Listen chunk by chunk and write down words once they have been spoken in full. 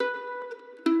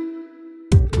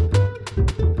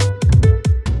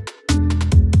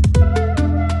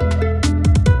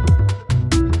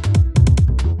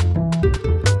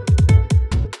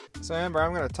Remember,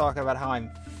 I'm going to talk about how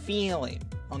I'm feeling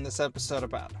on this episode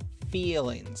about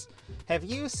feelings. Have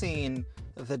you seen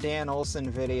the Dan Olson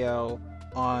video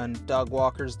on Doug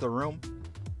Walker's The Room?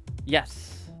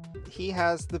 Yes. He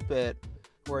has the bit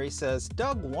where he says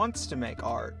Doug wants to make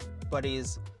art, but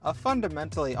he's a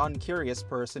fundamentally uncurious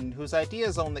person whose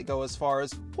ideas only go as far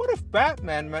as, what if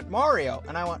Batman met Mario?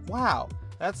 And I went, wow,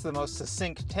 that's the most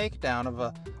succinct takedown of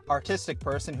a artistic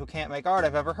person who can't make art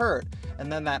I've ever heard. And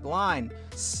then that line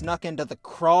snuck into the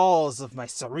crawls of my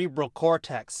cerebral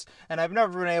cortex, and I've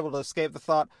never been able to escape the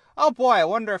thought, oh boy, I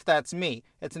wonder if that's me.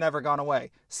 It's never gone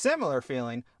away. Similar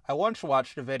feeling, I once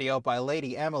watched a video by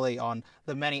Lady Emily on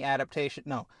the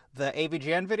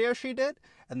AVGN video she did,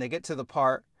 and they get to the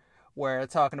part where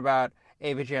it's talking about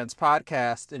AVGN's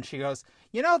podcast, and she goes,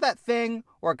 you know that thing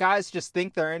where guys just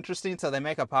think they're interesting so they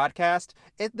make a podcast?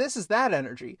 This is that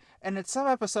energy. And in some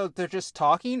episodes, they're just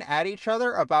talking at each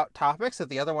other about topics that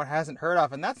the other one hasn't heard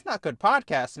of, and that's not good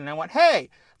podcasting. And I went, hey,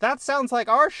 that sounds like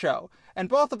our show. And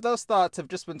both of those thoughts have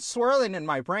just been swirling in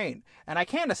my brain, and I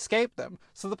can't escape them.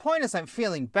 So the point is I'm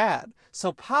feeling bad.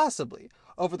 So possibly,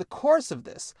 over the course of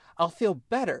this, I'll feel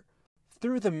better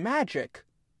through the magic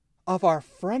of our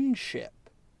friendship.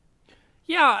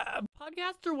 Yeah,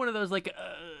 podcasts are one of those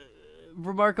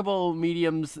remarkable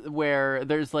mediums where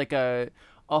there's like a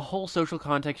whole social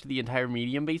context to the entire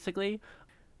medium, basically.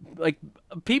 Like,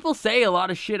 people say a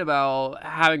lot of shit about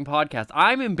having podcasts.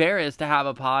 I'm embarrassed to have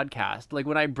a podcast. Like,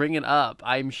 when I bring it up,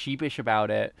 I'm sheepish about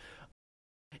it.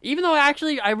 Even though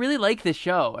I really like this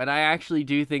show, and I actually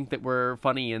do think that we're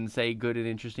funny and say good and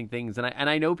interesting things, and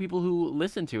I know people who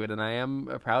listen to it, and I am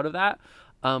proud of that.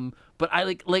 But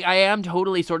I am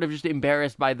totally sort of just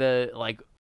embarrassed by the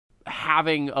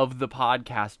having of the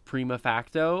podcast prima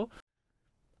facto.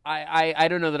 I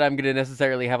don't know that I'm gonna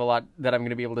necessarily have a lot that I'm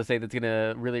gonna be able to say that's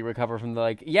gonna really recover from the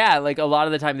a lot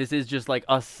of the time this is just like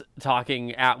us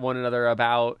talking at one another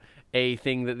about a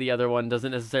thing that the other one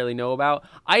doesn't necessarily know about.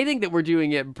 I think that we're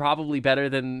doing it probably better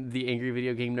than the Angry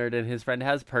Video Game Nerd and his friend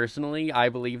has. Personally, I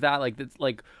believe that. That's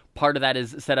part of that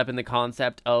is set up in the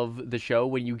concept of the show.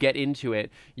 When you get into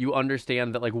it, you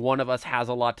understand that one of us has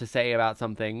a lot to say about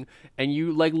something, and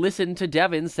you listen to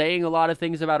Devin saying a lot of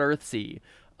things about Earthsea.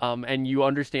 And you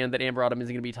understand that Amber Autumn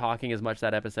isn't going to be talking as much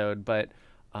that episode, but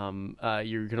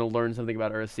you're going to learn something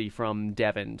about Earthsea from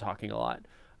Devin talking a lot.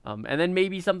 And then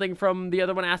maybe something from the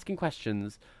other one asking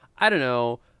questions. I don't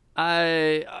know.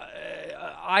 I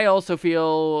also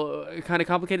feel kind of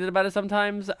complicated about it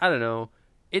sometimes. I don't know.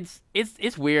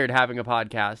 It's weird having a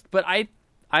podcast, but I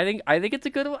think it's a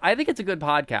good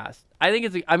podcast.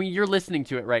 I mean, you're listening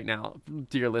to it right now,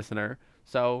 dear listener.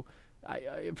 So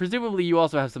presumably you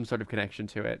also have some sort of connection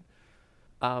to it.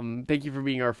 Thank you for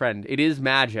being our friend. It is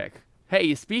magic.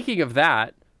 Hey, speaking of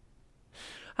that,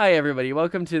 hi everybody,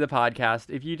 welcome to the podcast.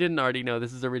 If you didn't already know,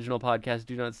 this is Original Podcast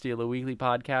Do Not Steal, a weekly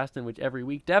podcast in which every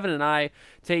week Devin and I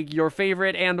take your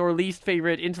favorite and or least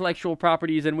favorite intellectual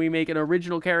properties and we make an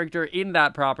original character in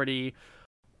that property.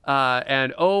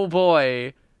 And oh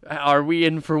boy, are we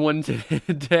in for one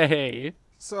today.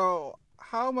 So,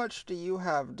 how much do you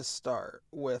have to start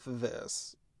with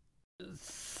this?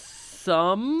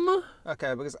 Some?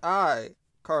 Okay, because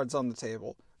cards on the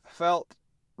table, felt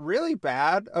really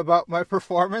bad about my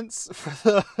performance for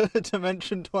the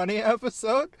Dimension 20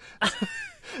 episode.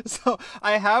 So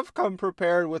I have come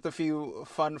prepared with a few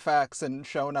fun facts and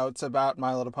show notes about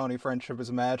My Little Pony Friendship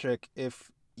is Magic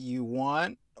if you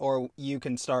want, or you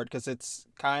can start because it's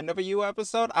kind of a you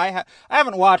episode. I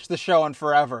haven't watched the show in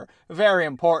forever. Very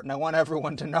important. I want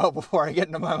everyone to know before I get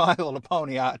into my My Little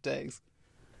Pony hot takes.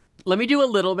 Let me do a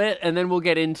little bit and then we'll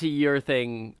get into your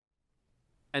thing.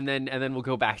 And then we'll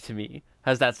go back to me.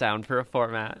 How's that sound for a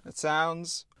format? It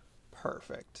sounds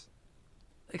perfect.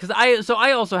 Because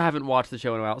I also haven't watched the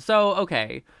show in a while. So,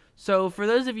 okay. So, for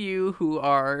those of you who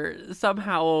are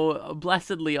somehow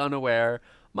blessedly unaware,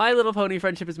 My Little Pony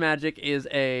Friendship is Magic is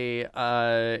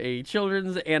a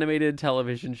children's animated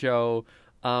television show.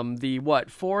 The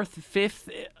fifth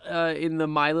in the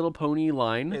My Little Pony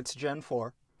line. It's Gen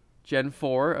 4. Gen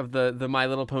 4 of the My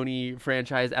Little Pony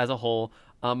franchise as a whole.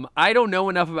 I don't know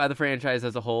enough about the franchise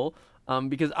as a whole,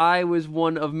 because I was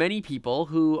one of many people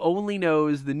who only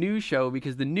knows the new show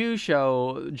because the new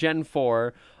show, Gen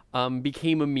 4,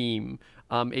 became a meme.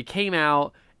 It came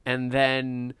out, and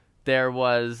then there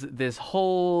was this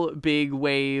whole big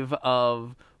wave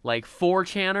of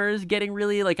 4chaners getting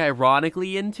really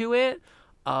ironically into it,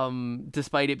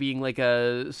 despite it being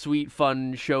a sweet,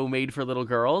 fun show made for little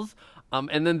girls.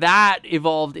 And then that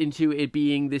evolved into it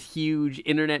being this huge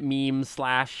internet meme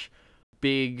 /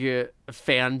 big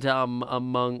fandom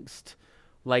amongst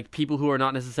like people who are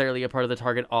not necessarily a part of the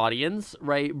target audience,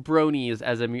 right? Bronies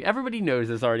as everybody knows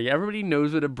this already. Everybody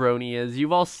knows what a brony is.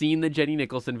 You've all seen the Jenny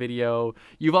Nicholson video.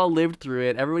 You've all lived through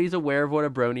it. Everybody's aware of what a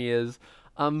brony is.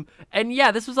 And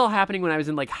yeah, this was all happening when I was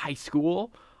in like high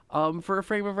school. For a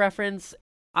frame of reference,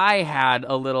 I had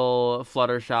a little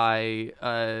Fluttershy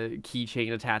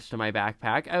keychain attached to my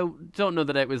backpack. I don't know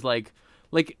that it was like,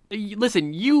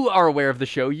 listen, you are aware of the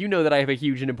show. You know that I have a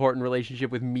huge and important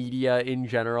relationship with media in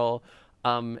general.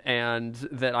 And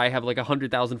that I have like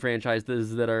 100,000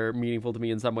 franchises that are meaningful to me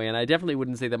in some way. And I definitely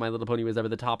wouldn't say that My Little Pony was ever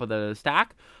the top of the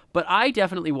stack, but I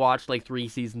definitely watched like 3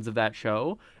 seasons of that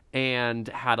show and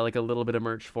had like a little bit of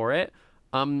merch for it.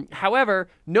 However,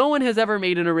 no one has ever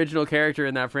made an original character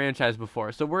in that franchise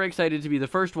before, so we're excited to be the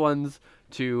first ones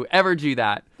to ever do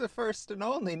that. The first and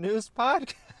only news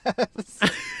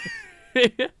podcast.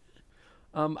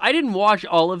 I didn't watch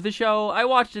all of the show. I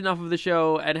watched enough of the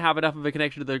show and have enough of a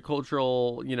connection to the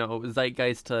cultural,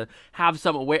 zeitgeist to have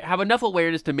enough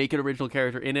awareness to make an original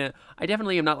character in it. I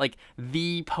definitely am not like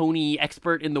the pony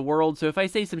expert in the world, so if I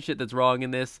say some shit that's wrong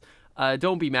in this,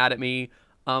 don't be mad at me.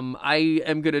 I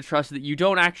am going to trust that you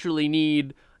don't actually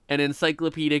need an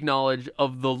encyclopedic knowledge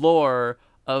of the lore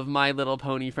of My Little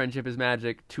Pony Friendship is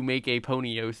Magic to make a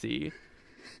pony OC.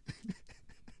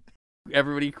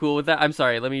 Everybody cool with that? I'm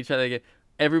sorry, let me try that again.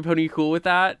 Everybody cool with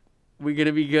that? We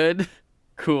gonna be good?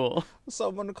 Cool.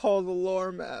 Someone call the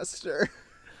lore master.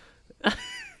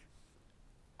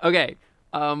 Okay.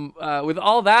 With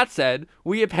all that said,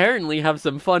 we apparently have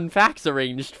some fun facts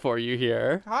arranged for you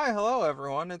here. Hi, hello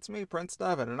everyone. It's me, Prince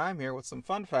Devin, and I'm here with some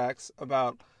fun facts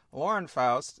about Lauren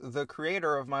Faust, the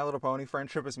creator of My Little Pony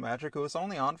Friendship is Magic, who was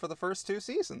only on for the first 2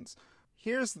 seasons.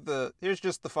 Here's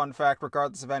just the fun fact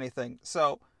regardless of anything.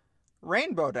 So,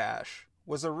 Rainbow Dash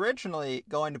was originally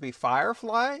going to be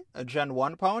Firefly, a Gen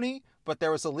 1 pony, but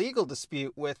there was a legal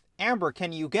dispute with Amber,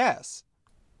 can you guess?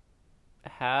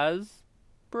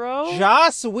 Bro?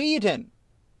 Joss Whedon.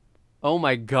 Oh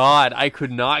my god, I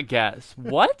could not guess.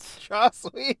 What? Joss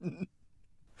Whedon.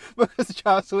 Because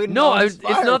Joss Whedon No, owns it's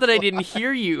not that I Firefly. didn't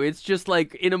hear you. It's just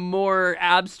like in a more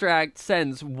abstract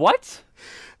sense. What?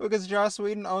 Because Joss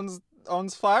Whedon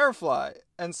owns Firefly,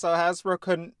 and so Hasbro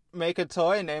couldn't make a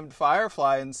toy named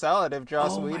Firefly and sell it if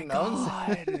Joss Whedon owns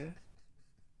it.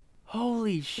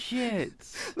 Holy shit.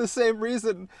 The same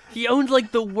reason. He owns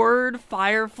like the word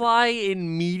Firefly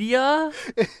in media?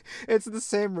 It's the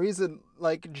same reason,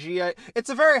 like, G.I. It's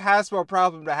a very Hasbro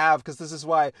problem to have, because this is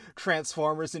why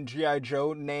Transformers and G.I.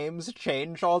 Joe names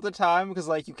change all the time, because,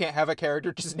 like, you can't have a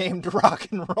character just named Rock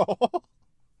and Roll.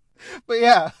 But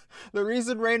yeah, the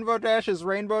reason Rainbow Dash is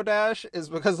Rainbow Dash is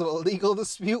because of a legal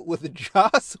dispute with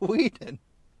Joss Whedon.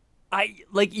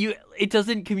 It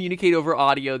doesn't communicate over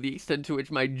audio the extent to which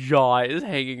my jaw is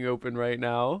hanging open right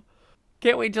now.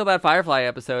 Can't wait till that Firefly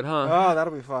episode, huh? Oh,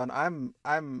 that'll be fun.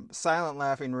 I'm silent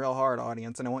laughing real hard,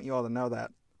 audience, and I want you all to know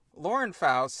that. Lauren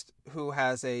Faust, who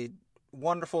has a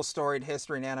wonderful storied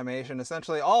history in animation,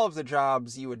 essentially all of the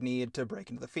jobs you would need to break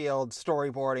into the field,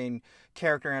 storyboarding,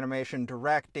 character animation,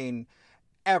 directing,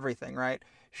 everything, right?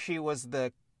 She was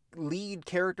the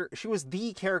character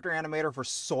animator for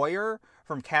Sawyer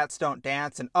from Cats Don't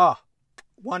Dance, and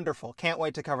wonderful. Can't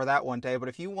wait to cover that one day. But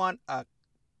if you want a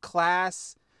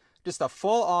class, just a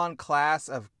full-on class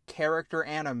of character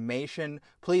animation,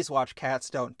 please watch Cats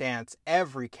Don't Dance.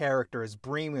 Every character is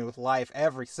brimming with life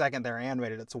every second they're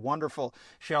animated. It's wonderful.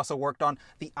 She also worked on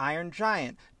The Iron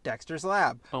Giant, Dexter's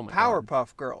Lab,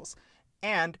 Powerpuff Girls,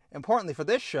 and, importantly for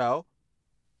this show,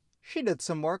 she did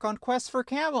some work on Quest for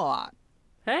Camelot.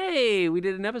 Hey, we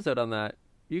did an episode on that.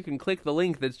 You can click the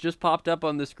link that's just popped up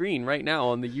on the screen right now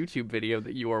on the YouTube video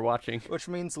that you are watching. Which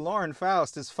means Lauren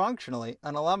Faust is functionally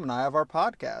an alumni of our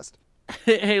podcast.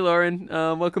 Hey, Lauren.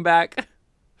 Welcome back.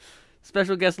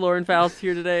 Special guest Lauren Faust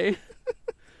here today.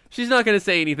 She's not going to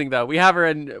say anything though. We have her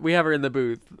in the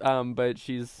booth. But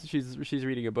she's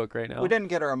reading a book right now. We didn't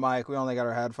get her a mic. We only got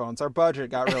her headphones. Our budget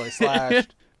got really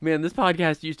slashed. Man, this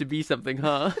podcast used to be something,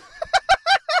 huh?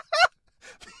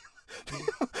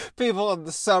 People on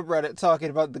the subreddit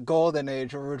talking about the golden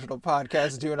age of original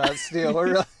podcasts do not steal.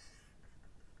 We're really...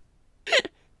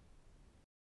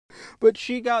 But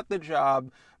she got the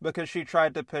job because she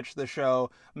tried to pitch the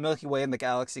show Milky Way and the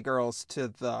Galaxy Girls to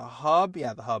the Hub.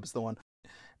 Yeah, the Hub's the one.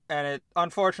 And it,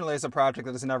 unfortunately, is a project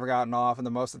that has never gotten off, and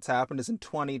the most that's happened is in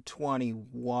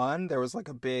 2021. There was like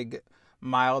a big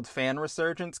mild fan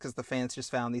resurgence because the fans just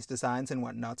found these designs and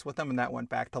went nuts with them, and that went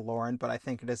back to Lauren. But I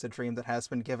think it is a dream that has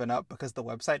been given up because the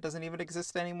website doesn't even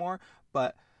exist anymore.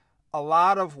 But a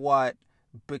lot of what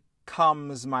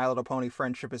becomes My Little Pony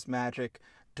Friendship is Magic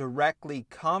directly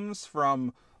comes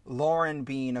from Lauren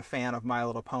being a fan of My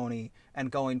Little Pony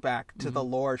and going back to the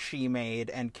lore she made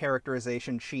and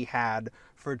characterization she had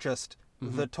for just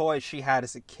the toys she had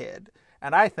as a kid.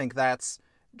 And I think that's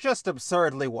just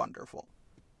absurdly wonderful.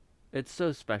 It's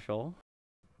so special.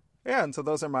 Yeah, and so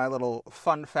those are my little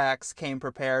fun facts. Came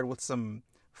prepared with some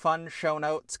fun show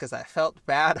notes because I felt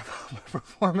bad about my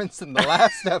performance in the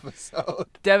last episode.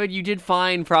 Devin, you did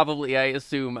fine, probably, I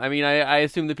assume. I mean, I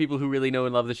assume the people who really know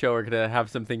and love the show are going to have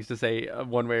some things to say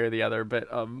one way or the other, but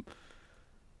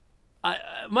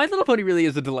My Little Pony really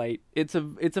is a delight. It's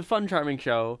a fun, charming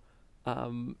show.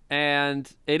 And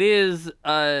it is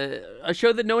a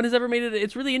show that no one has ever made.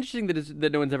 It's really interesting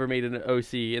that no one's ever made an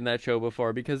OC in that show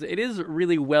before, because it is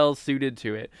really well suited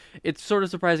to it. It's sort of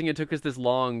surprising it took us this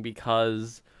long,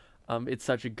 because it's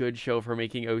such a good show for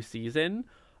making OCs in,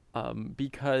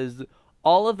 because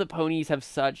all of the ponies have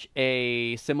such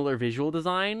a similar visual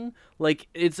design. Like,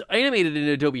 it's animated in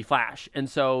Adobe Flash, and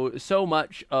so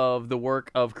much of the work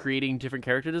of creating different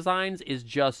character designs is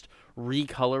just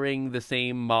recoloring the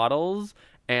same models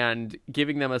and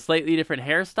giving them a slightly different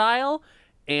hairstyle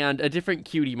and a different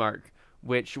cutie mark,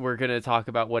 which we're going to talk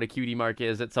about what a cutie mark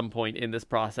is at some point in this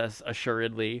process,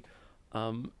 assuredly.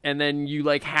 And then you,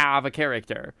 like, have a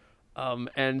character.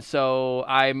 And so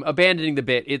I'm abandoning the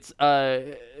bit. It's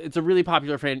a really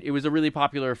popular it was a really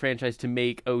popular franchise to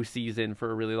make OCs in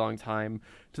for a really long time,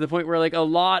 to the point where, like, a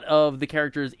lot of the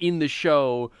characters in the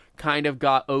show kind of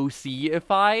got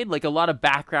OC-ified, like a lot of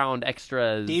background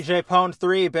extras. DJ Pwn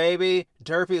 3, baby.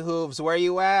 Derpy Hooves, where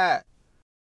you at?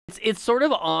 It's sort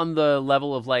of on the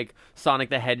level of, like, Sonic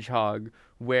the Hedgehog,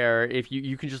 where if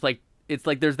you can just, like, it's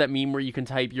like there's that meme where you can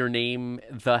type your name,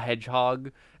 the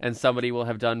Hedgehog, and somebody will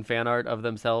have done fan art of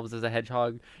themselves as a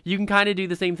hedgehog. You can kind of do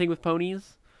the same thing with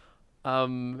ponies.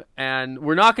 And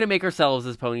we're not going to make ourselves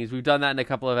as ponies. We've done that in a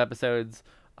couple of episodes,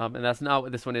 and that's not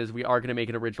what this one is. We are going to make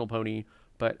an original pony.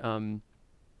 But,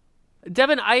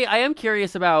 Devin, I am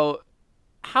curious about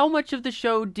how much of the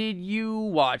show did you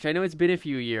watch? I know it's been a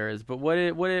few years, but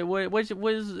what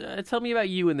was tell me about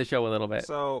you in the show a little bit.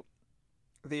 So,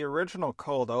 the original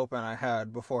cold open I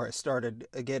had before I started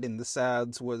getting the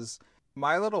SADs was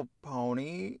My Little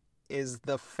Pony is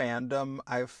the fandom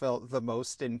I felt the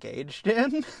most engaged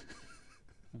in.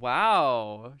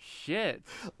 Wow. Shit.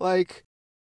 Like,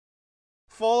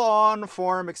 full-on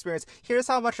forum experience. Here's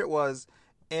how much it was.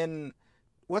 In,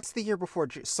 what's the year before?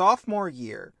 Sophomore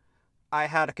year, I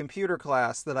had a computer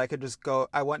class that I could just go.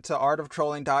 I went to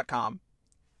artoftrolling.com,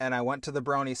 and I went to the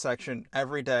brony section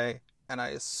every day, and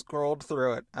I scrolled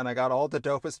through it, and I got all the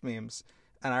dopest memes.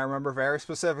 And I remember very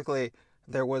specifically,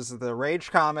 there was the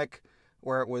Rage comic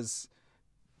where it was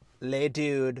Lay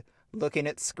Dude looking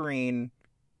at screen,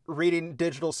 reading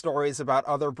digital stories about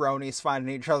other bronies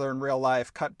finding each other in real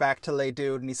life, cut back to Lay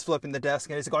Dude, and he's flipping the desk,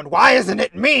 and he's going, "Why isn't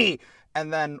it me?"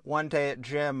 And then one day at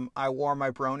gym, I wore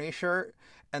my brony shirt,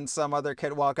 and some other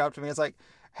kid walked up to me and was like,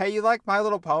 "Hey, you like My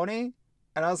Little Pony?"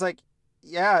 And I was like,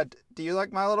 "Yeah, do you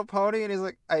like My Little Pony?" And he's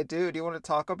like, "I do. Do you want to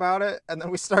talk about it?" And then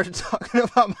we started talking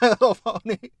about My Little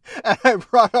Pony, and I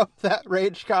brought up that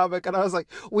Rage comic, and I was like,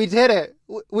 "We did it.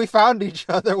 We found each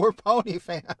other. We're pony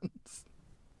fans."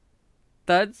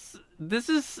 That's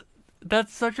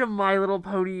such a My Little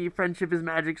Pony Friendship is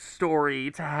Magic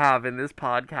story to have in this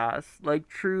podcast. Like,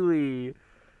 truly,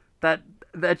 that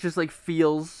just, like,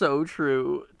 feels so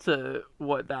true to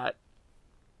what that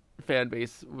fan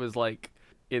base was like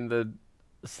in the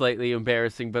slightly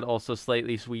embarrassing but also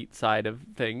slightly sweet side of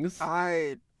things.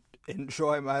 I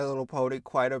enjoy My Little Pony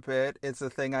quite a bit. It's a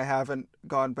thing I haven't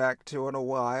gone back to in a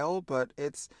while, but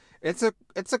it's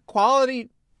a quality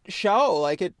show.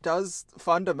 Like, it does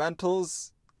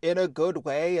fundamentals in a good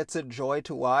way. It's a joy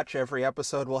to watch. Every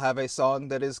episode will have a song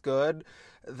that is good.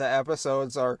 The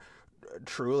episodes are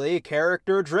truly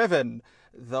character driven.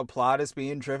 The plot is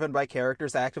being driven by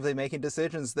characters actively making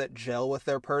decisions that gel with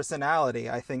their personality.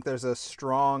 I think there's a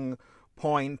strong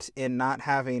point in not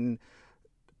having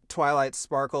Twilight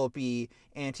Sparkle be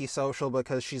antisocial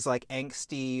because she's, like,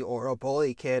 angsty or a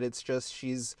bully kid. It's just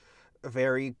she's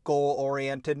very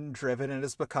goal-oriented and driven and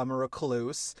has become a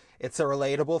recluse. It's a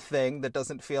relatable thing that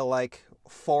doesn't feel, like,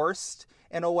 forced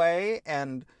in a way,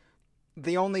 and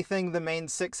the only thing the main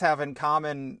six have in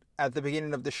common at the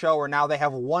beginning of the show are now they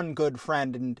have one good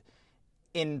friend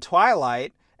in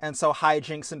Twilight, and so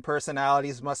hijinks and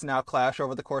personalities must now clash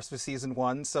over the course of season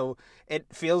 1, so it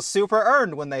feels super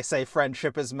earned when they say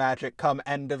friendship is magic come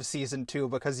end of season 2,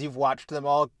 because you've watched them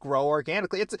all grow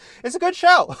organically. It's a good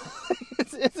show.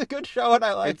 it's a good show, and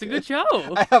I like it. It's a good show.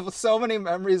 I have so many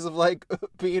memories of, like,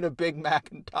 being a big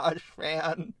Macintosh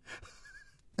fan.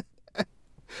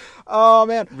 Oh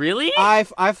man, Really? I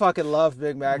fucking love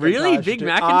Big Macintosh. Really? Big dude.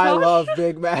 Macintosh? I love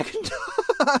Big Macintosh.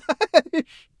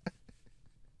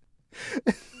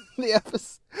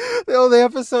 The only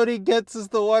episode he gets is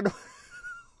the one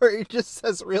where he just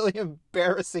says really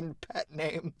embarrassing pet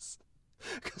names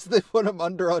because they put him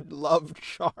under a love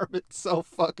charm. It's so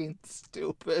fucking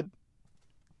stupid.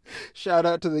 Shout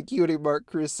out to the Cutie Mark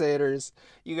Crusaders.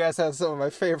 You guys have some of my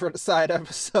favorite side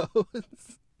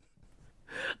episodes.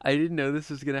 I didn't know this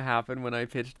was going to happen when I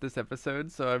pitched this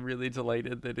episode, so I'm really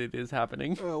delighted that it is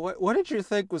happening. What did you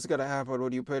think was going to happen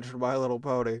when you pitched My Little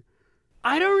Pony?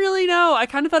 I don't really know. I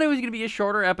kind of thought it was going to be a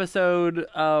shorter episode.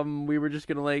 We were just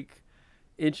going to, like,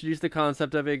 introduce the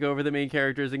concept of it, go over the main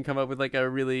characters, and come up with, like, a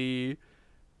really...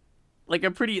 Like,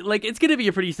 a pretty... Like, it's going to be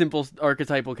a pretty simple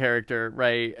archetypal character,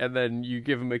 right? And then you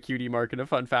give him a cutie mark and a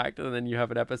fun fact, and then you have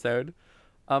an episode.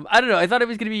 I don't know. I thought it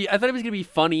was going to be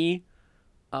funny.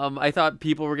 I thought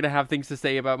people were going to have things to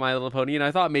say about My Little Pony, and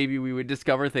I thought maybe we would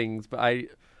discover things, but I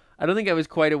don't think I was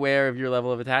quite aware of your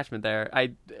level of attachment there.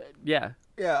 Yeah.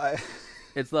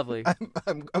 It's lovely.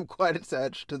 I'm quite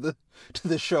attached to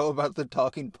the show about the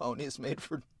talking ponies made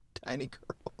for tiny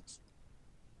girls.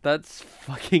 That's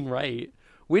fucking right.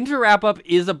 Winter Wrap Up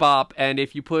is a bop, and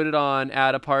if you put it on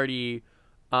at a party,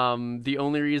 the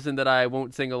only reason that I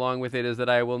won't sing along with it is that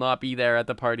I will not be there at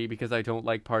the party because I don't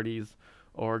like parties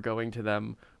or going to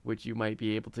them, which you might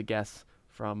be able to guess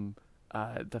from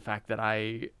the fact that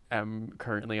I am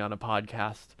currently on a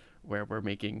podcast where we're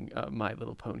making My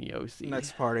Little Pony OC.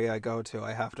 Next party I go to,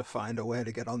 I have to find a way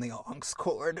to get on the aux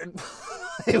cord and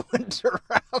play Winter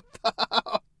Wrap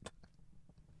Up.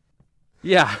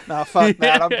 Yeah. No, fuck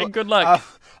that. Good luck.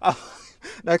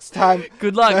 Next time.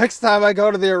 Good luck. Next time I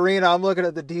go to the arena, I'm looking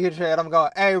at the DJ and I'm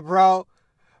going, "Hey, bro,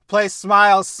 play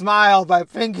Smile, Smile by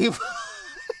Pinkie Pie."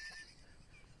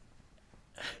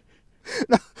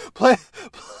 No,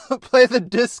 play the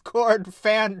Discord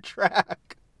fan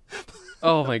track.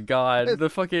 Oh my god,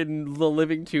 the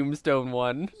Living Tombstone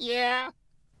one. Yeah.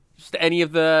 Just any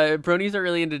of the bronies are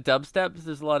really into dubstep.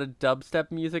 There's a lot of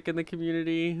dubstep music in the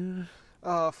community.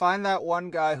 Find that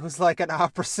one guy who's like an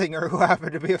opera singer who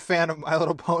happened to be a fan of My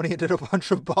Little Pony and did a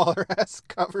bunch of baller-ass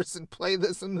covers and play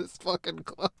this in this fucking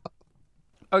club.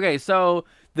 Okay, so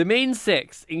the main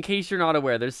six, in case you're not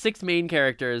aware, there's 6 main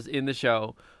characters in the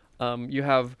show. You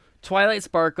have Twilight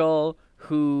Sparkle,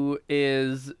 who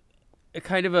is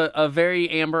kind of a very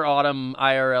Amber Autumn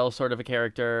IRL sort of a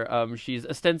character. She's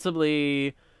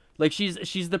ostensibly... Like,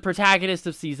 she's the protagonist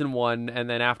of season 1, and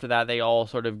then after that they all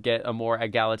sort of get a more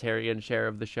egalitarian share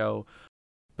of the show.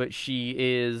 But she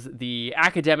is the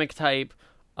academic type.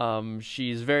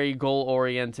 She's very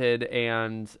goal-oriented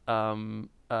and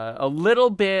a little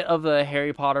bit of a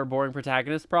Harry Potter boring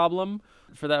protagonist problem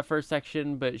for that first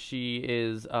section, but she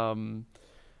is, I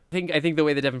think the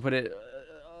way that Devin put it,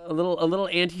 a little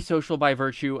antisocial by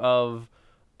virtue of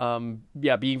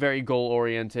being very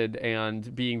goal-oriented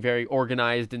and being very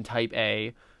organized in type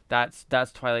A. That's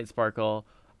Twilight Sparkle.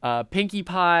 Pinkie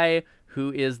Pie,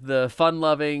 who is the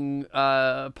fun-loving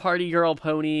party girl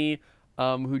pony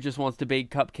who just wants to bake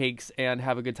cupcakes and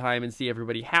have a good time and see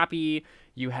everybody happy.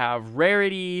 You have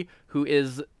Rarity, who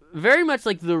is very much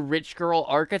like the rich girl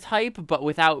archetype, but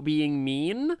without being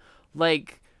mean.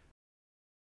 Like,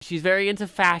 she's very into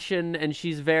fashion, and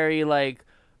she's very, like,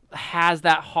 has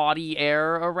that haughty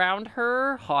air around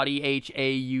her. Haughty,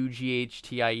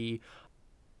 Haughtie,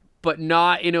 but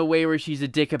not in a way where she's a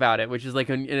dick about it, which is like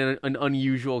an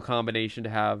unusual combination to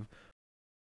have.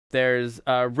 There's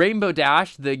Rainbow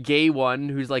Dash, the gay one,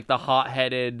 who's like the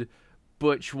hot-headed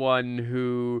butch one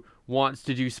who wants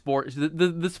to do sports,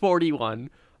 the sporty one.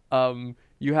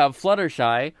 You have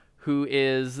Fluttershy, who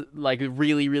is like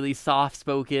really, really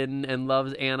soft-spoken and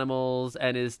loves animals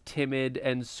and is timid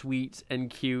and sweet and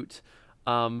cute.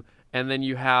 And then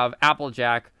you have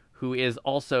Applejack, who is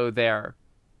also there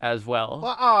as well.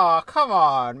 Oh, come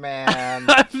on, man.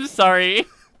 I'm sorry.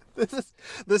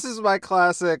 This is my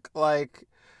classic, like,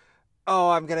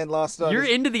 oh, I'm getting lost on You're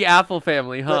into the Apple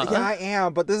family, huh? Yeah, I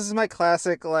am, but this is my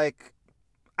classic, like,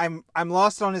 I'm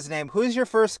lost on his name. Who's your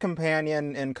first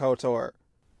companion in KOTOR?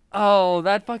 Oh,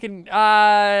 that fucking the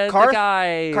guy.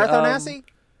 Karth Onasi?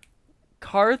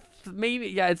 Karth, maybe?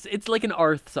 Yeah, it's like an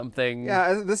Arth something.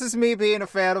 Yeah, this is me being a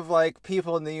fan of, like,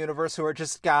 people in the universe who are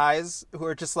just guys, who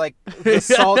are just, like, the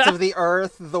salt of the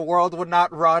earth. The world would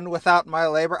not run without my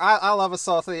labor. I love a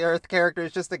salt of the earth character.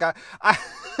 It's just a guy.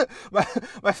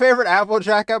 My favorite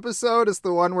Applejack episode is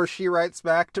the one where she writes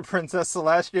back to Princess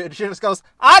Celestia and she just goes,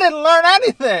 "I didn't learn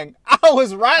anything. I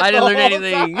was right the whole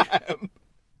time."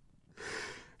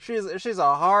 She's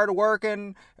a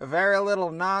hard-working, very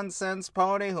little nonsense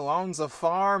pony who owns a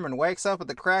farm and wakes up at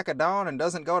the crack of dawn and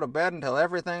doesn't go to bed until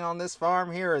everything on this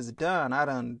farm here is done. I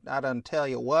done tell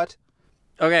you what.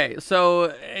 Okay,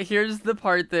 so here's the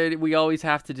part that we always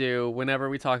have to do whenever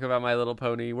we talk about My Little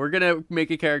Pony. We're gonna make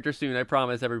a character soon, I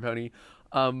promise, every pony.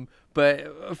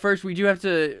 But first we do have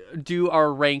to do our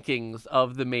rankings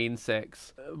of the main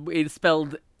six. It's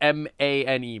spelled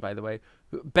MANE, by the way.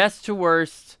 Best to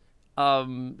worst,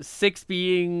 6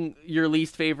 being your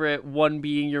least favorite, 1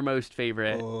 being your most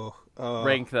favorite.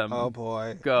 Rank them. Oh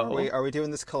boy. Go. Are we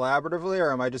doing this collaboratively,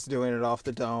 or am I just doing it off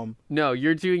the dome? No,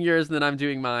 you're doing yours and then I'm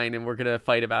doing mine, and we're gonna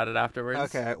fight about it afterwards.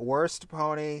 Okay, worst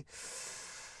pony.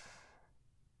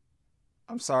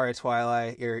 I'm sorry,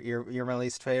 Twilight. You're my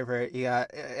least favorite. You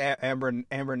got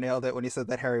Amber nailed it when he said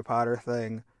that Harry Potter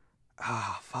thing.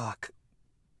 Ah, fuck.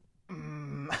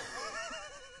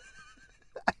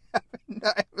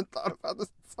 I haven't thought about this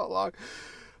in so long.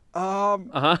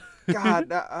 God,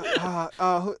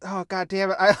 God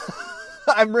damn it!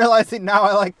 I'm realizing now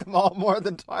I like them all more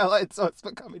than Twilight, so it's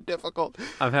becoming difficult.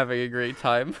 I'm having a great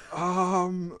time.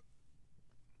 Oh,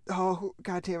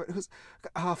 God damn it!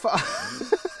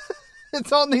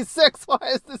 It's only 6. Why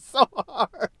is this so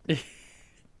hard?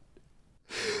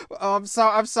 I'm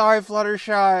sorry,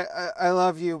 Fluttershy. I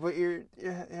love you, but you're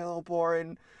a little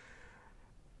boring.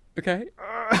 Okay.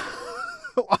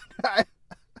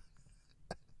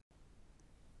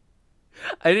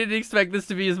 I didn't expect this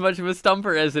to be as much of a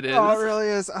stumper as it is. Oh, it really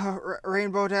is.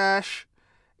 Rainbow Dash.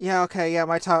 Yeah, okay, yeah,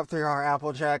 my top 3 are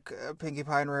Applejack, Pinkie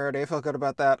Pie, and Rarity. I feel good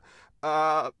about that.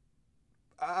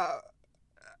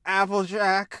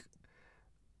 Applejack,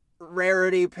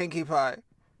 Rarity, Pinkie Pie.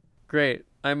 Great.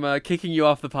 I'm kicking you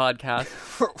off the podcast.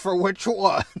 For which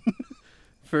one?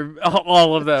 For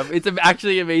all of them. It's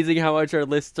actually amazing how much our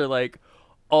lists are like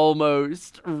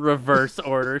almost reverse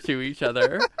order to each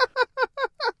other.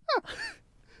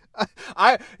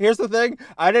 Here's the thing.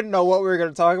 I didn't know what we were going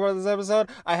to talk about this episode.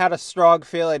 I had a strong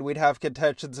feeling we'd have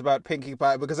contentions about Pinkie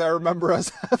Pie because I remember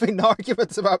us having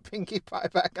arguments about Pinkie Pie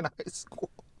back in high school.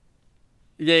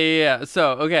 Yeah.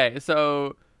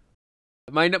 So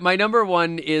my number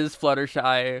 1 is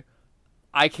Fluttershy.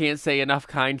 I can't say enough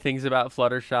kind things about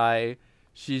Fluttershy.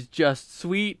 She's just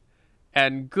sweet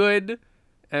and good.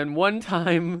 And one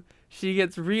time she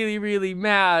gets really, really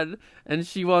mad and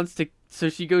she goes to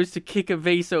kick a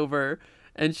vase over,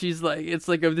 and she's like, it's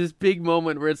like this big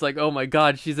moment where it's like, oh my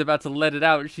god, she's about to let it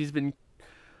out. She's been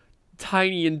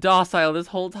tiny and docile this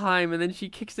whole time, and then she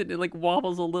kicks it and it like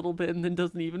wobbles a little bit and then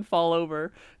doesn't even fall over.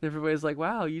 And everybody's like,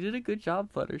 wow, you did a good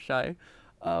job, Fluttershy.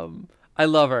 I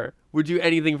love her. Would do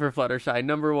anything for Fluttershy.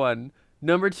 Number 1.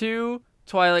 Number 2,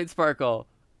 Twilight Sparkle.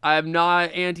 I'm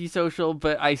not antisocial,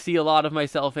 but I see a lot of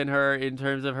myself in her in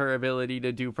terms of her ability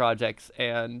to do projects,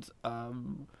 and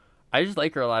I just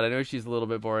like her a lot. I know she's a little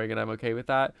bit boring, and I'm okay with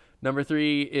that. Number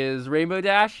 3 is Rainbow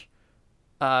Dash.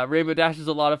 Rainbow Dash is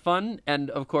a lot of fun,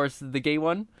 and of course, the gay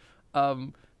one.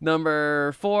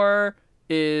 Number 4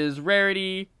 is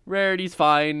Rarity. Rarity's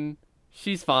fine.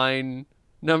 She's fine.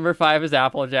 Number 5 is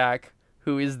Applejack,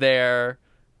 who is there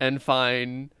and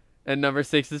fine. And number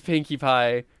 6 is Pinkie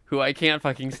Pie, who I can't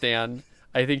fucking stand.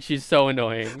 I think she's so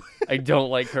annoying. I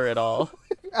don't like her at all.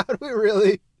 How do we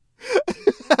really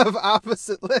have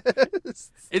opposite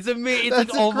lists? It's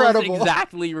like almost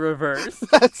exactly reversed.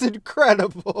 That's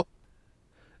incredible.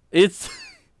 It's...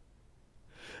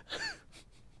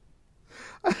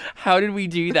 How did we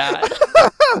do that?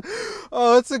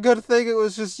 Oh, it's a good thing it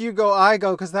was just you go, I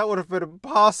go, because that would have been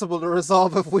impossible to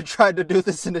resolve if we tried to do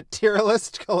this in a tier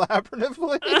list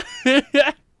collaboratively.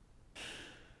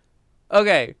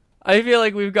 Okay, I feel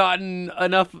like we've gotten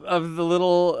enough of the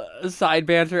little side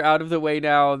banter out of the way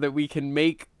now that we can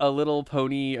make a little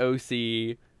pony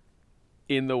OC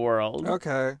in the world.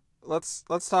 Okay, let's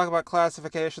talk about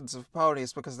classifications of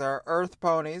ponies, because there are earth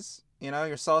ponies, you know,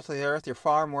 your salt of the earth, your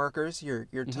farm workers, your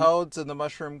toads in the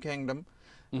mushroom kingdom.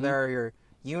 Mm-hmm. There are your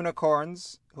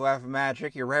unicorns who have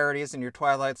magic, your rarities and your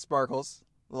twilight sparkles,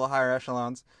 a little higher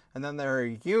echelons. And then there are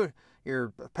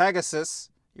your Pegasus,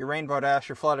 your Rainbow Dash,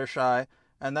 your Fluttershy.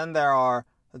 And then there are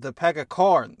the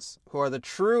Pegacorns, who are the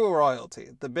true royalty,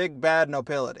 the big bad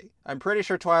nobility. I'm pretty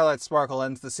sure Twilight Sparkle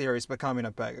ends the series becoming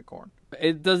a Pegacorn.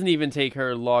 It doesn't even take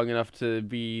her long enough to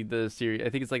be the series. I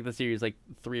think it's like the series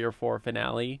 3 or 4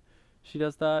 finale. She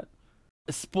does that.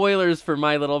 Spoilers for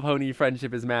My Little Pony: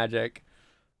 Friendship is Magic.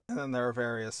 And then there are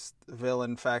various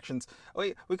villain factions.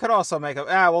 We could also make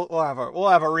we'll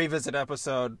have a revisit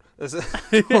episode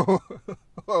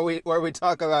where we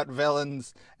talk about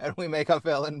villains and we make a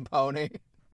villain pony.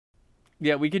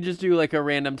 Yeah, we could just do like a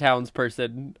random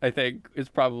townsperson. I think is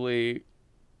probably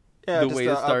Yeah, the just way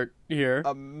to start here.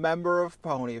 a member of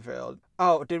Ponyville.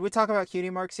 Oh, did we talk about cutie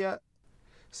marks yet?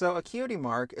 So a cutie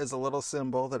mark is a little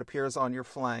symbol that appears on your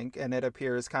flank, and it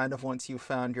appears kind of once you've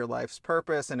found your life's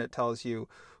purpose, and it tells you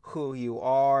who you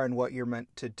are and what you're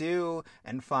meant to do,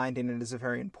 and finding it is a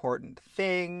very important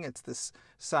thing. It's this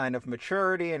sign of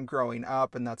maturity and growing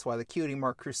up, and that's why the cutie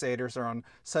mark crusaders are on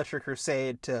such a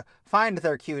crusade to find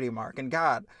their cutie mark. And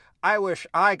God, I wish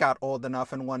I got old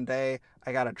enough and one day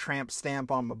I got a tramp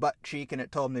stamp on my butt cheek and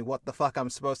it told me what the fuck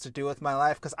I'm supposed to do with my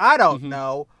life, because I don't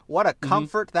know. What a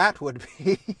comfort that would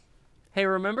be. Hey,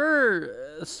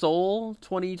 remember Soul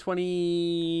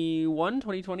 2021,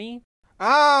 2020?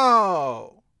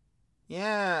 Oh,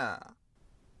 yeah.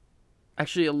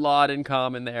 Actually, a lot in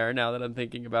common there now that I'm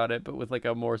thinking about it, but with like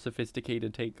a more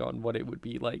sophisticated take on what it would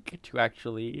be like to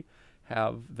actually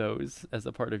have those as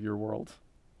a part of your world.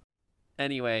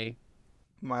 Anyway,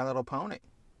 My Little Pony.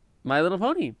 My Little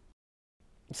Pony.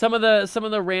 Some of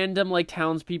the random like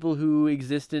townspeople who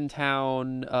exist in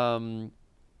town,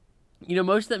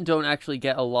 most of them don't actually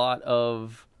get a lot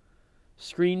of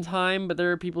screen time, but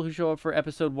there are people who show up for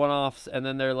episode one-offs, and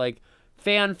then they're like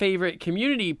fan favorite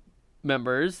community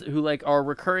members who like are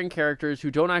recurring characters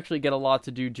who don't actually get a lot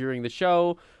to do during the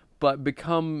show, but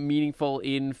become meaningful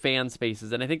in fan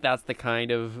spaces. And I think that's the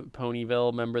kind of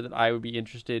Ponyville member that I would be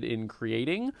interested in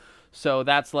creating. So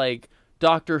that's like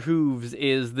Dr. Hooves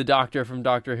is the doctor from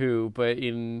Doctor Who, but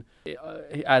in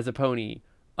as a pony.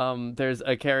 There's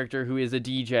a character who is a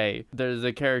DJ. There's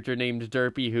a character named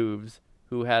Derpy Hooves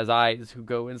who has eyes who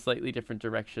go in slightly different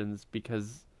directions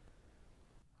because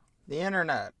The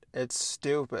internet. It's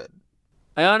stupid.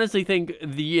 I honestly think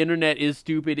the internet is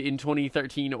stupid in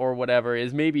 2013 or whatever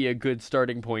is maybe a good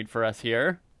starting point for us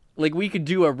here. Like, we could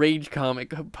do a rage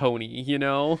comic pony, you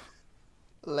know?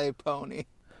 Lay Pony.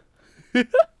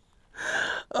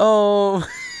 Oh.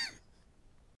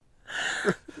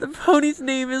 The pony's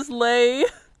name is Lay.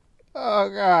 Oh,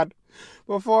 God.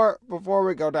 Before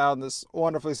we go down this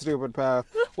wonderfully stupid path,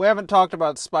 we haven't talked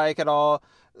about Spike at all.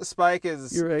 Spike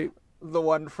is... You're right. The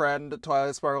one friend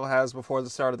Twilight Sparkle has before the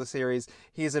start of the series.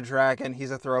 He's a dragon.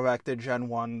 He's a throwback to Gen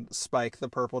 1 Spike, the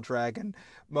purple dragon.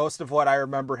 Most of what I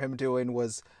remember him doing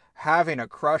was having a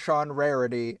crush on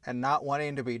Rarity and not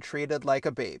wanting to be treated like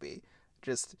a baby.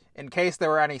 Just in case there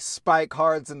were any Spike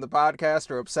cards in the podcast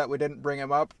or upset we didn't bring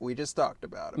him up, we just talked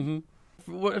about him.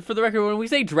 Mm-hmm. For the record, when we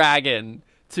say dragon,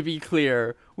 to be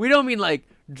clear, we don't mean like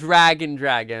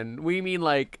dragon. We mean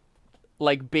like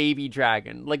baby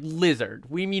dragon, like lizard.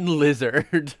 We mean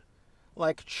lizard.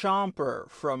 Like Chomper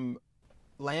from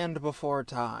Land Before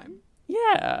Time.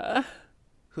 Yeah.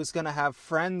 Who's gonna have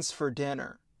friends for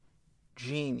dinner.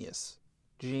 Genius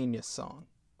song.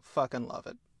 Fucking love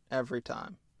it. Every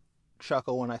time.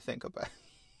 Chuckle when I think about it.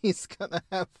 He's gonna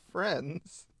have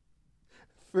friends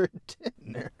for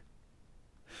dinner.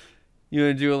 You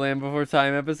want to do a Land Before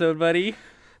Time episode, buddy?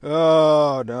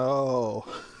 Oh, no.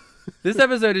 This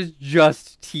episode is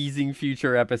just teasing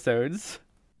future episodes.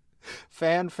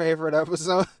 Fan favorite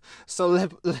episode. So,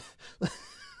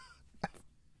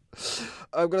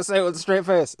 I'm gonna say it with a straight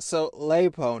face. So, Lay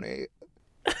Pony.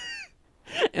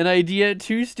 An idea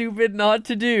too stupid not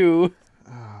to do.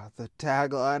 The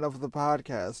tagline of the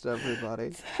podcast,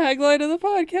 everybody. Tagline of the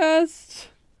podcast.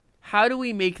 How do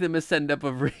we make them a send-up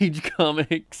of Rage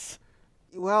Comics?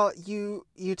 Well, you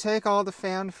take all the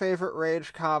fan favorite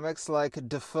Rage comics like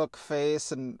Defuck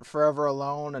Face and Forever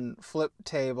Alone and Flip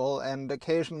Table, and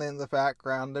occasionally in the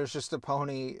background there's just a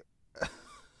pony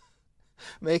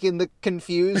making the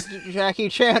confused Jackie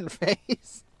Chan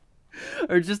face.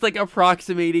 Or just like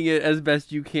approximating it as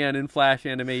best you can in Flash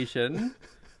animation.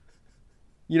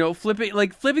 You know, flipping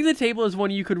the table is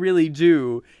one you could really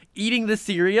do. Eating the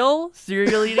cereal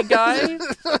eating guy.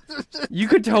 You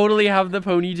could totally have the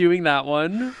pony doing that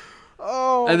one.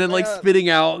 Oh, and then man. like spitting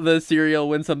out the cereal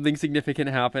when something significant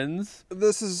happens.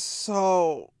 This is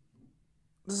so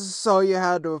you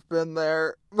had to have been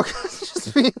there, because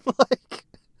just being like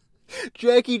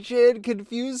Jackie Chan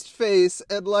confused face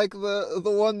and like the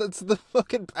one that's the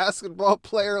fucking basketball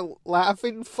player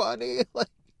laughing funny, like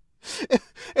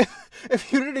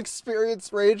if you didn't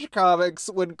experience Rage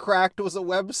Comics when Cracked was a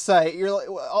website,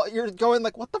 you're going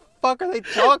like, what the fuck are they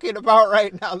talking about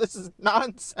right now? This is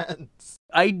nonsense.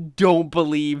 I don't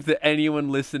believe that anyone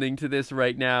listening to this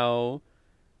right now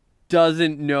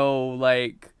doesn't know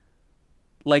like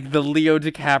the Leo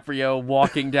DiCaprio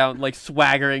walking down, like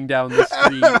swaggering down the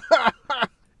street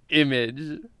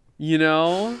image. You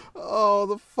know? Oh,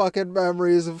 the fucking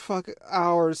memories of fucking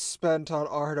hours spent on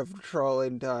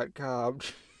artoftrolling.com.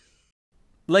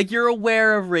 Like, you're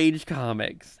aware of Rage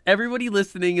Comics. Everybody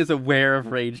listening is aware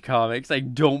of Rage Comics. I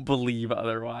don't believe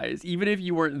otherwise. Even if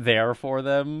you weren't there for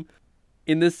them.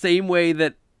 In the same way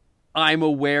that I'm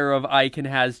aware of I Can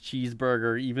Has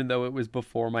Cheeseburger, even though it was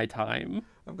before my time.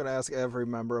 I'm going to ask every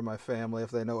member of my family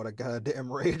if they know what a goddamn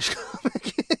Rage comic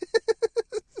is.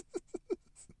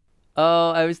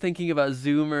 Oh, I was thinking about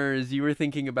Zoomers. You were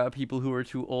thinking about people who are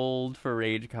too old for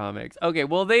Rage Comics. Okay,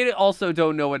 well, they also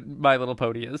don't know what My Little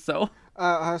Pony is, so...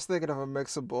 I was thinking of a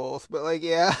mix of both, but, like,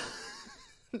 yeah.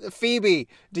 Phoebe,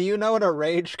 do you know what a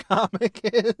Rage comic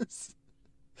is?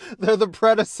 They're the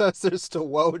predecessors to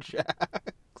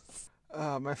Wojaks.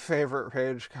 My favorite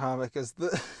Rage comic is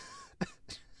the...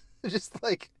 just,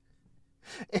 like...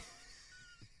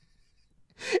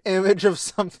 image of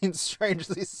something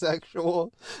strangely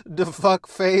sexual. The fuck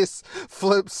face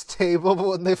flips table, but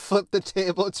when they flip the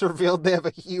table, it's revealed they have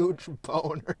a huge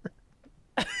boner.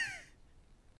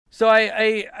 So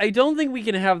I don't think we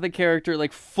can have the character,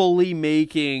 like, fully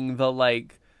making the,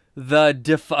 like, the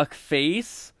defuck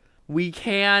face. We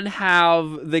can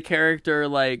have the character,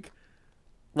 like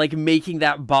making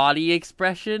that body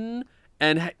expression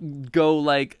and go,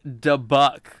 like,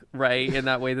 debuck, right? In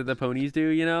that way that the ponies do,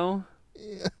 you know?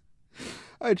 Yeah.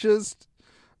 I just...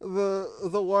 The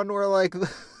one where, like...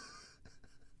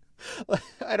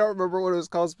 I don't remember what it was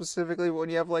called specifically, but when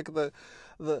you have, like,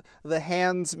 the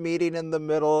hands meeting in the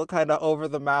middle, kind of over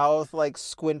the mouth, like,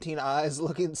 squinting eyes,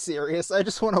 looking serious. I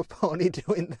just want a pony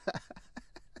doing that.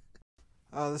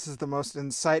 Oh, this is the most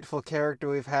insightful character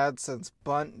we've had since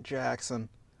Bunt Jackson.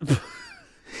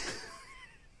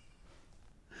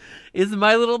 Is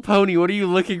My Little Pony, what are you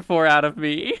looking for out of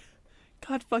me?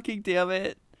 God fucking damn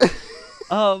it.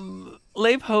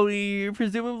 Lay Pony,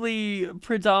 presumably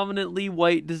predominantly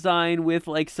white design with,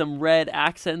 like, some red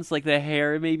accents, like the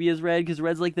hair maybe is red, because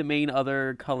red's, like, the main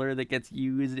other color that gets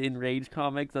used in Rage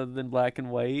Comics other than black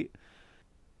and white.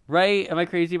 Right? Am I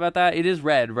crazy about that? It is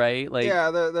red, right? Like,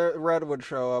 yeah, the red would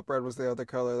show up. Red was the other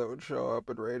color that would show up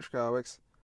in Rage Comics.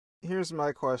 Here's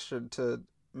my question to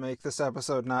make this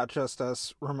episode not just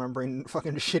us remembering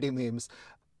fucking shitty memes.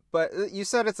 But you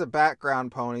said it's a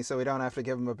background pony, so we don't have to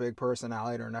give him a big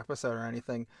personality or an episode or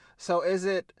anything. So is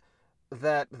it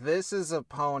that this is a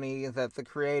pony that the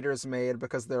creators made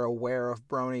because they're aware of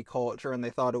brony culture and they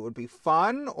thought it would be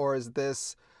fun? Or is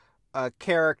this a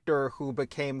character who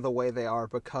became the way they are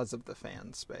because of the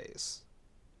fan space?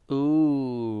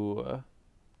 Ooh.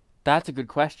 That's a good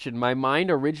question. My mind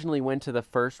originally went to the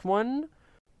first one.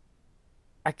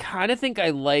 I kind of think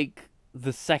I like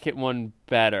the second one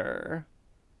better.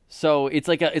 So it's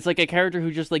like a character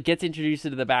who just, like, gets introduced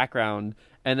into the background,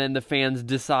 and then the fans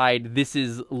decide this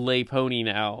is Lay Pony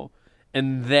now,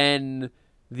 and then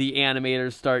the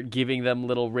animators start giving them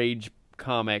little Rage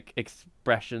comic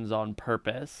expressions on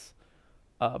purpose.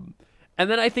 And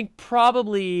then I think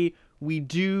probably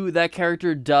that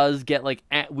character does get, like,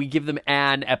 we give them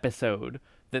an episode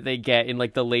that they get in,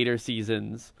 like, the later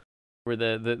seasons, where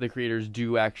the creators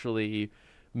do actually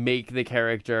make the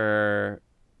character,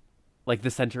 like,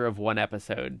 the center of one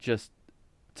episode, just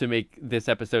to make this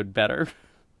episode better.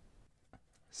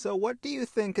 So what do you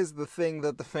think is the thing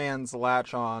that the fans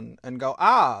latch on and go,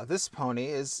 this pony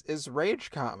is Rage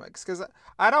Comics? Because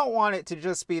I don't want it to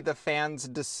just be the fans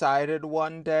decided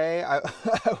one day. I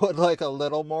would like a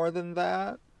little more than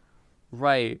that.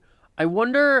 Right.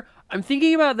 I'm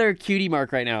thinking about their cutie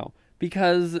mark right now,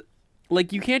 because,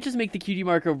 like, you can't just make the cutie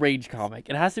mark a Rage comic.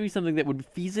 It has to be something that would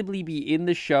feasibly be in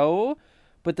the show,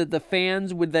 but that the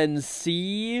fans would then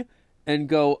see and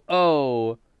go,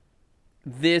 oh,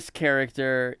 this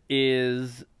character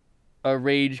is a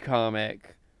Rage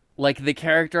comic. Like, the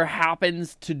character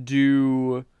happens to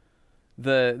do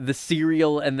the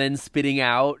cereal and then spitting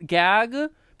out gag,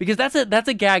 because that's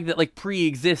a gag that, like,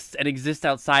 pre-exists and exists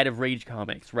outside of Rage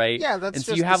comics, right? Yeah, that's and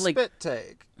so just you have, a like, spit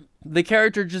take. The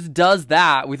character just does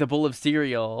that with a bowl of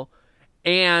cereal,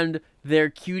 and their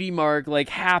cutie mark, like,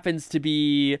 happens to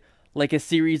be, like, a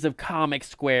series of comic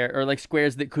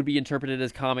squares that could be interpreted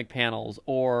as comic panels,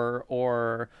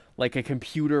 or like a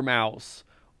computer mouse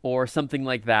or something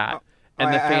like that.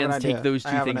 And the fans take those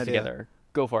two things together.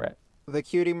 Go for it. The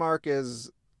cutie mark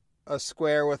is a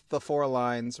square with the 4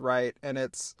 lines, right? And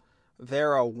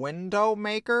they're a window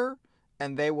maker,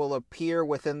 and they will appear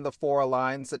within the 4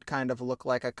 lines that kind of look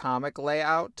like a comic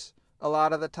layout a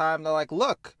lot of the time. They're like,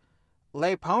 look,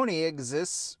 Lay Pony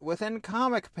exists within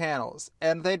comic panels,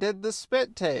 and they did the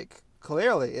spit take.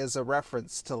 Clearly is a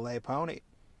reference to Lay Pony.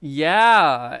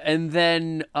 Yeah, and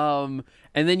then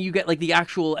you get, like, the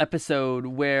actual episode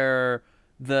where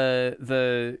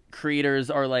the creators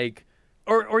are, like,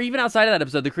 or even outside of that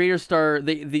episode, the creators start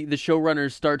the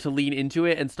showrunners start to lean into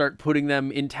it and start putting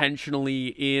them intentionally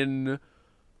in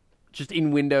just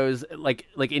in windows, like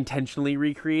intentionally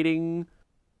recreating.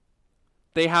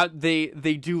 They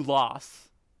do loss.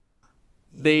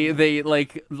 They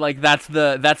like that's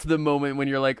the moment when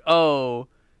you're like, oh,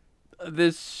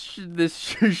 this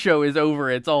show is over.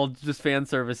 It's all just fan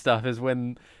service stuff. Is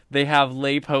when they have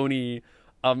Lay Pony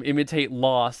imitate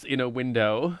loss in a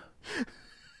window.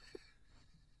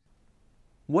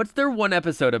 What's their one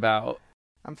episode about?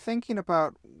 I'm thinking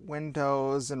about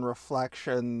windows and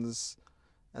reflections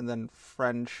and then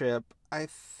friendship. I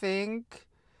think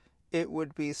it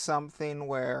would be something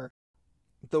where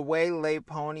the way Lay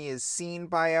Pony is seen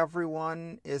by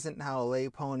everyone isn't how Lay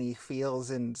Pony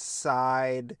feels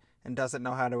inside and doesn't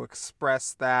know how to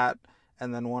express that.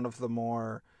 And then one of the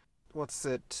more, what's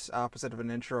it, opposite of an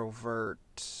introvert?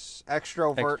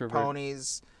 Extrovert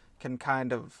ponies can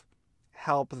kind of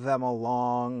help them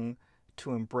along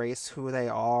to embrace who they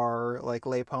are. Like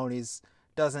Lay Ponies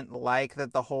doesn't like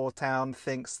that the whole town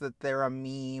thinks that they're a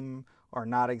meme, or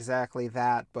not exactly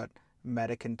that, but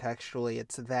meta-contextually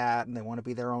it's that, and they want to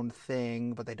be their own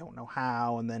thing, but they don't know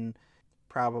how. And then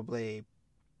probably,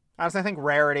 honestly, I think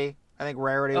Rarity would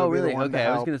be the one to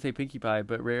help. I was going to say Pinkie Pie,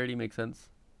 but Rarity makes sense.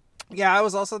 Yeah, I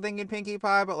was also thinking Pinkie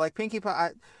Pie, but like Pinkie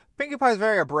Pie is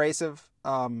very abrasive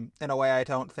in a way I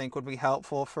don't think would be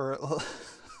helpful for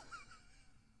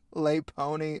Lay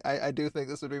Pony. I do think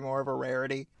this would be more of a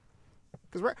Rarity.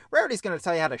 Because Rarity's going to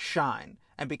tell you how to shine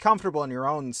and be comfortable in your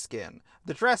own skin.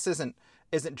 The dress isn't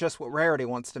just what Rarity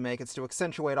wants to make. It's to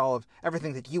accentuate all of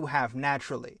everything that you have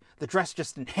naturally. The dress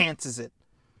just enhances it.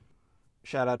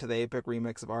 Shout out to the epic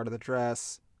remix of Art of the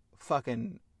Dress.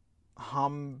 Fucking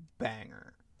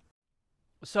humbanger.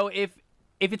 So if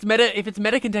it's meta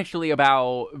contextually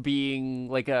about being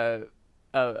like a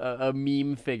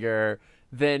meme figure,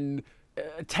 then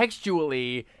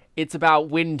textually it's about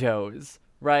windows,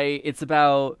 right? It's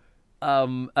about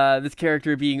this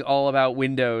character being all about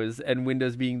windows and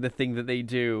windows being the thing that they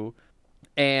do,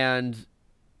 and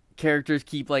characters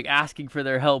keep like asking for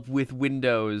their help with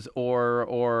windows or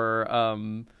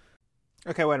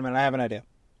Okay, wait a minute. I have an idea.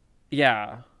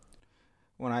 Yeah.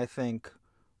 When I think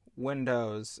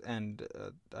windows and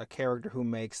a character who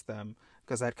makes them,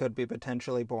 because that could be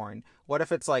potentially boring. What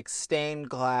if it's like stained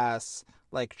glass,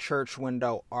 like church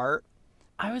window art?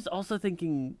 I was also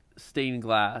thinking stained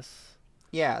glass.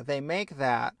 Yeah, they make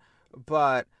that,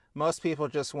 but most people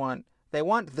just want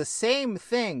the same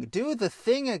thing. Do the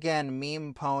thing again,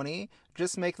 meme pony.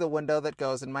 Just make the window that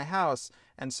goes in my house.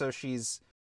 And so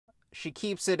she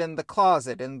keeps it in the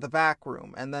closet in the back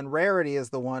room. And then Rarity is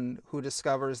the one who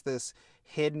discovers this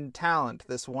hidden talent,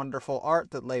 this wonderful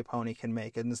art that Lay Pony can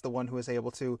make, and is the one who is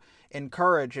able to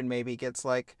encourage and maybe is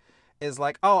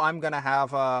like, oh, I'm going to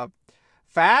have a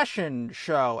fashion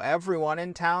show. Everyone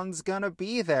in town's going to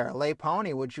be there. Lay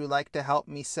Pony, would you like to help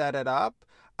me set it up?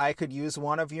 I could use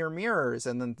one of your mirrors.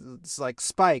 And then it's like,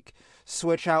 Spike,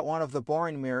 switch out one of the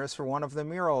boring mirrors for one of the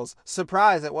murals.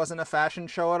 Surprise, it wasn't a fashion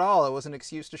show at all. It was an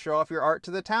excuse to show off your art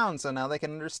to the town, so now they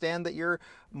can understand that you're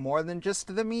more than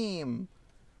just the meme.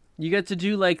 You get to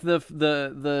do like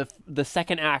the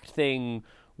second act thing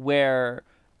where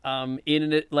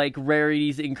in it, like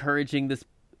Rarity's encouraging the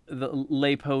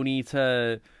Lay Pony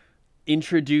to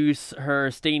introduce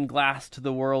her stained glass to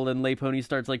the world, and Lay Pony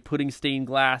starts like putting stained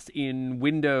glass in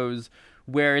windows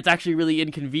where it's actually really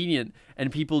inconvenient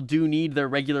and people do need their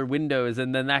regular windows,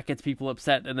 and then that gets people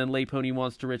upset, and then Lay Pony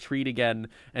wants to retreat again,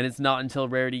 and it's not until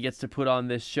Rarity gets to put on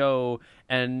this show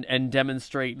and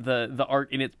demonstrate the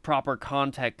art in its proper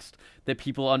context that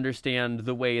people understand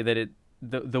the way that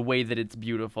the way that it's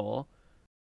beautiful.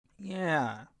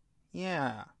 Yeah.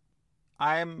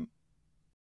 I don't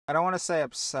want to say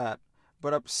upset,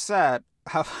 but upset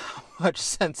how much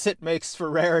sense it makes for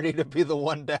Rarity to be the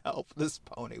one to help this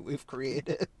pony we've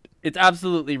created. It's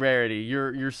absolutely Rarity.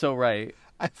 You're so right.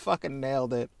 I fucking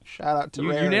nailed it. Shout out to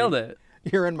Rarity. You nailed it.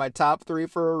 You're in my top 3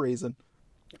 for a reason.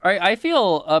 All right, I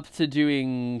feel up to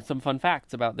doing some fun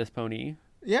facts about this pony.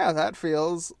 Yeah, that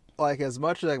feels like as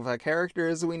much of a character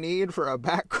as we need for a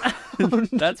background.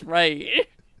 That's right.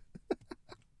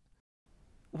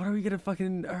 What are we gonna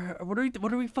fucking? What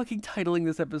are we fucking titling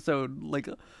this episode? Like,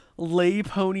 Lay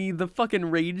Pony, the fucking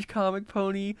Rage comic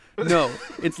pony? No,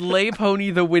 it's Lay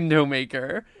Pony, the Window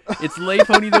Maker. It's Lay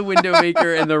Pony, the Window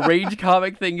Maker, and the Rage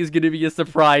comic thing is gonna be a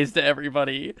surprise to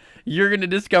everybody. You're gonna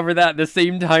discover that the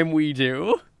same time we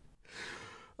do.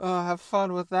 Have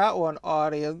fun with that one,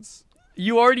 audience.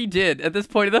 You already did. At this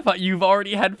point of the you've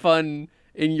already had fun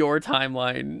in your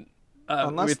timeline.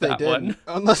 Unless with they that didn't. one.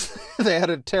 Unless they had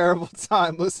a terrible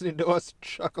time listening to us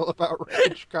chuckle about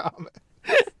Rage Comics.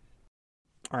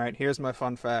 Alright, here's my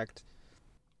fun fact.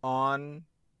 On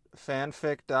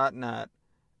fanfic.net,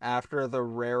 after the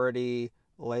Rarity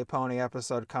Lay Pony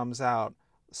episode comes out,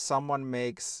 someone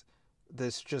makes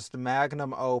this just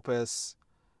magnum opus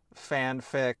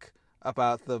fanfic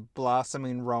about the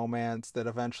blossoming romance that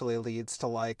eventually leads to,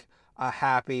 like, a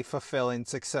happy, fulfilling,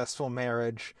 successful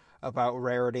marriage about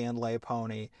Rarity and Lay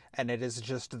Pony, and it is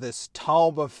just this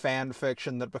tome of fan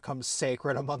fiction that becomes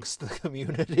sacred amongst the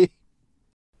community.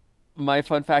 My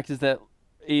fun fact is that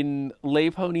in Lay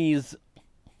Pony's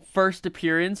first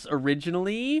appearance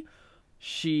originally,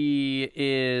 she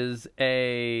is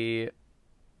a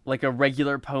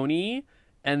regular pony,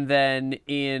 and then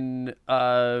in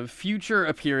future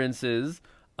appearances,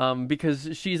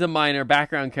 because she's a minor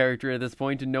background character at this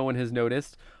point and no one has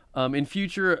noticed, in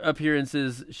future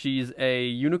appearances she's a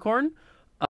unicorn,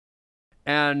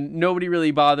 and nobody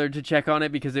really bothered to check on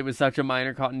it because it was such a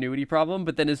minor continuity problem.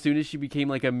 But then as soon as she became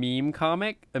like a meme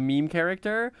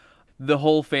character, the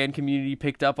whole fan community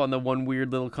picked up on the one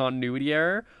weird little continuity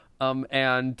error,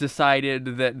 and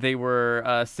decided that they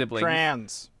were siblings.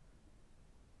 Trans.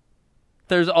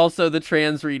 There's also the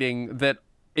trans reading that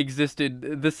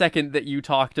existed the second that you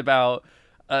talked about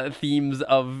themes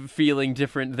of feeling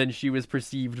different than she was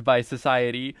perceived by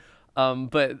society.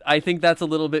 But I think that's a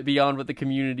little bit beyond what the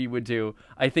community would do.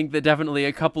 I think that definitely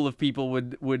a couple of people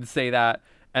would say that,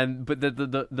 but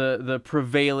the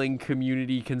prevailing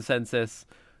community consensus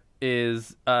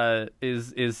is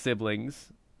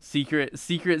siblings. Secret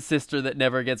sister that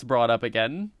never gets brought up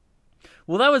again.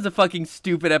 Well, that was a fucking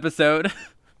stupid episode.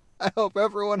 I hope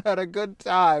everyone had a good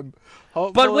time.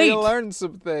 Hopefully you learned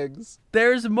some things.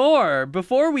 There's more.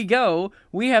 Before we go,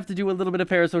 we have to do a little bit of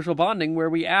parasocial bonding where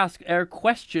we ask our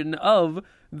question of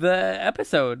the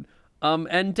episode.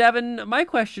 And Devin, my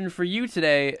question for you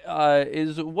today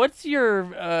is, what's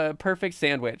your perfect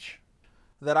sandwich?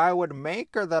 That I would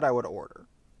make or that I would order?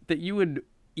 That you would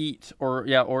eat or,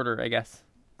 order, I guess.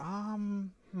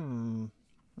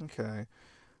 Okay.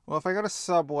 Well, if I go to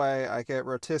Subway, I get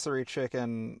rotisserie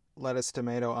chicken, lettuce,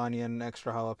 tomato, onion,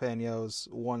 extra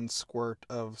jalapenos, 1 squirt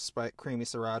of creamy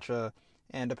sriracha,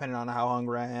 and depending on how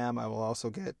hungry I am, I will also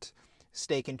get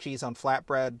steak and cheese on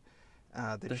flatbread.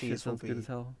 The cheese will be good as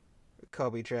hell.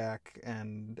 Kobe Jack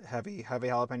and heavy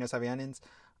jalapenos, heavy onions.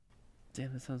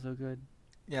 Damn, that sounds so good.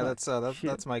 Yeah,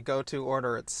 that's my go-to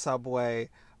order at Subway.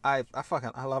 I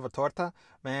love a torta,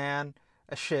 man.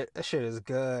 That shit is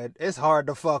good. It's hard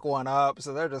to fuck one up,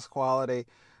 so they're just quality.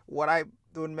 What I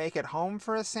would make at home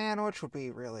for a sandwich would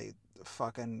be really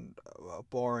fucking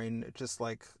boring. Just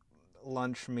like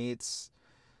lunch meats,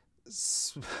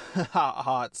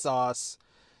 hot sauce,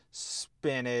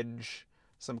 spinach,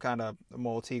 some kind of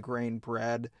multi-grain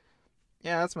bread.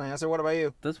 Yeah, that's my answer. What about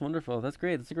you? That's wonderful. That's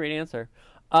great. That's a great answer.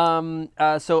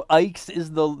 So Ike's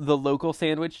is the local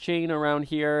sandwich chain around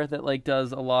here that like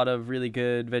does a lot of really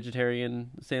good vegetarian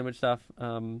sandwich stuff.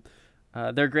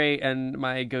 They're great, and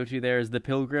my go-to there is the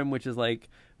Pilgrim, which is like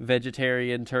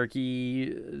vegetarian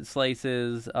turkey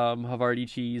slices, Havarti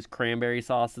cheese, cranberry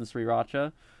sauce, and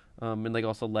sriracha, and like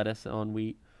also lettuce on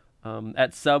wheat.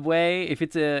 At Subway, if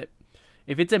it's a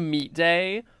meat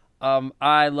day,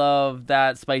 I love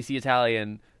that spicy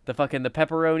Italian, the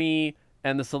pepperoni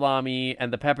and the salami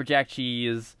and the pepper jack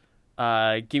cheese.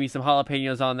 Give me some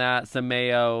jalapenos on that, some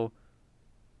mayo.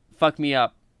 Fuck me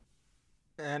up.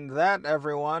 And that,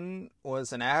 everyone,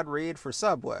 was an ad read for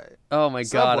Subway. Oh my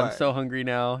Subway. God, I'm so hungry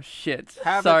now. Shit.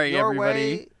 Have Sorry, it your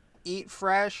everybody. Way, eat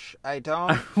fresh. I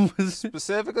don't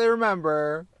specifically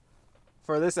remember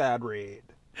for this ad read.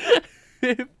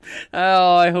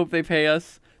 Oh, I hope they pay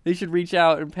us. They should reach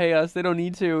out and pay us. They don't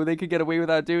need to. They could get away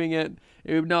without doing it.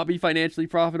 It would not be financially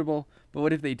profitable. But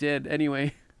what if they did?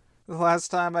 Anyway. The last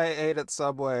time I ate at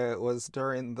Subway was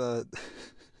during the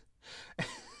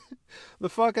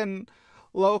fucking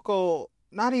local,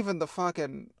 not even the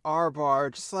fucking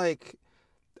R-bar, just like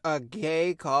a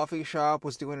gay coffee shop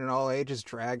was doing an all-ages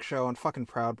drag show, and fucking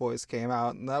Proud Boys came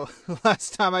out, and that was, the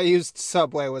last time I used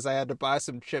Subway was I had to buy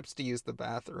some chips to use the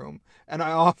bathroom, and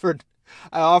I offered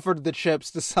the chips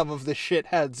to some of the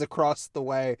shitheads across the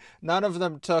way. None of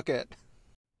them took it.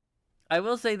 I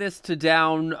will say this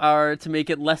to make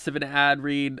it less of an ad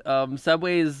read.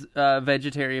 Subway's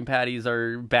vegetarian patties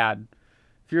are bad.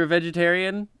 If you're a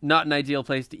vegetarian, not an ideal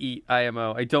place to eat,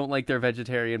 IMO. I don't like their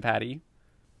vegetarian patty.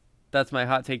 That's my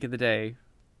hot take of the day.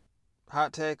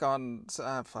 Hot take on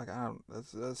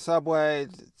Subway.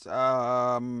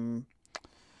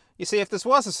 You see, if this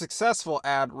was a successful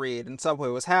ad read and Subway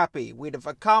was happy, we'd have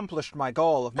accomplished my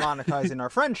goal of monetizing our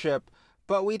friendship.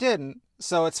 but we didn't,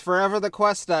 so it's forever the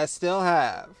quest I still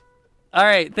have. All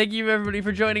right, thank you everybody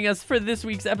for joining us for this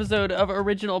week's episode of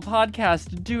Original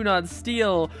Podcast Do Not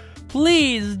Steal.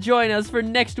 Please join us for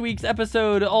next week's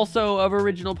episode also of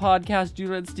Original Podcast Do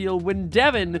Not Steal, when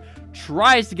Devin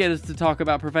tries to get us to talk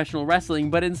about professional wrestling,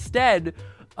 but instead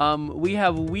we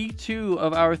have week 2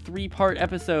 of our 3-part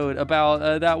episode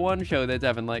about that one show that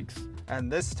Devin likes. And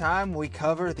this time we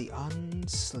cover the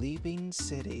Unsleeping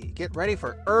City. Get ready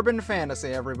for urban fantasy,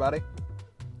 everybody.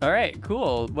 All right,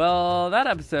 cool. Well, that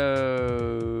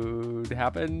episode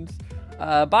happened.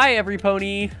 Bye, every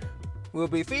pony. We'll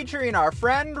be featuring our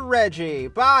friend Reggie.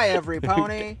 Bye, every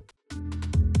pony.